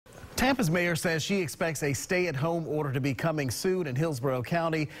Tampa's mayor says she expects a stay-at-home order to be coming soon in Hillsborough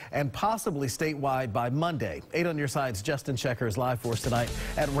County and possibly statewide by Monday. 8 on your side's Justin Checker is live for us tonight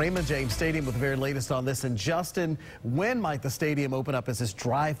at Raymond James Stadium with the very latest on this. And Justin, when might the stadium open up as this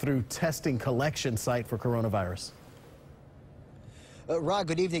drive-through testing collection site for coronavirus? Rod,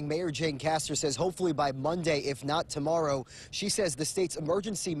 good evening. Mayor Jane Castor says hopefully by Monday, if not tomorrow. She says the state's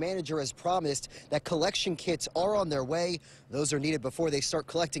emergency manager has promised that collection kits are on their way. Those are needed before they start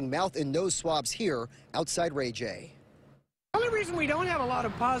collecting mouth and nose swabs here outside Ray J. The only reason we don't have a lot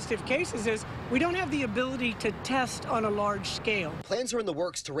of positive cases is we don't have the ability to test on a large scale. Plans are in the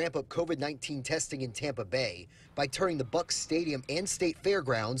works to ramp up COVID-19 testing in Tampa Bay by turning the Bucs Stadium and State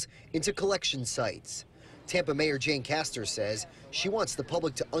Fairgrounds into collection sites. Tampa Mayor Jane Castor says she wants the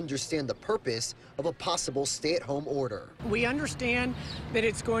public to understand the purpose of a possible stay-at-home order. We understand that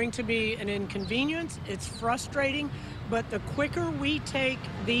it's going to be an inconvenience, it's frustrating, but the quicker we take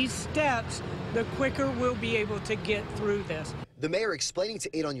these steps, the quicker we'll be able to get through this. The mayor explaining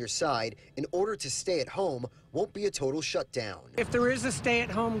to 8 on your side, in order to stay at home won't be a total shutdown. If there is a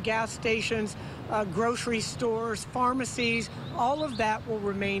stay-at-home, gas stations, grocery stores, pharmacies, all of that will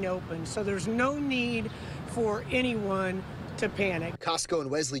remain open. So there's no need for anyone to panic. Costco and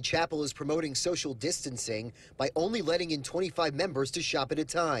Wesley Chapel is promoting social distancing by only letting in 25 members to shop at a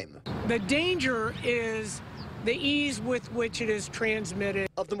time. The danger is the ease with which it is transmitted.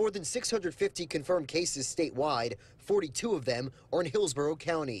 Of the more than 650 confirmed cases statewide, 42 of them are in Hillsborough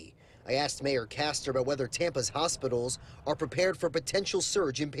County. I asked Mayor Castor about whether Tampa's hospitals are prepared for a potential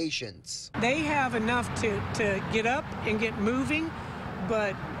surge in patients. They have enough to get up and get moving,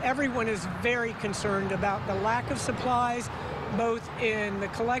 but everyone is very concerned about the lack of supplies, both in the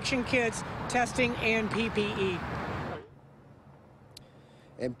collection kits, testing, and PPE.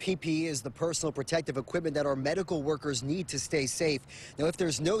 And PPE is the personal protective equipment that our medical workers need to stay safe. Now, if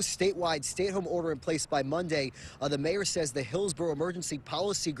there's no statewide stay-at-home order in place by Monday, the mayor says the Hillsborough Emergency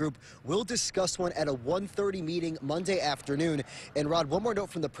Policy Group will discuss one at a 1:30 meeting Monday afternoon. And Rod, one more note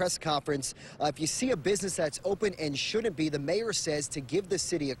from the press conference. If you see a business that's open and shouldn't be, the mayor says to give the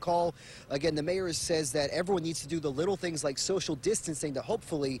city a call. Again, the mayor says that everyone needs to do the little things like social distancing to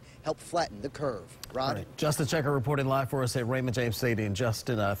hopefully help flatten the curve. Rod? Right. Justin Checker reporting live for us at Raymond James Stadium.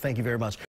 Justin, thank you very much.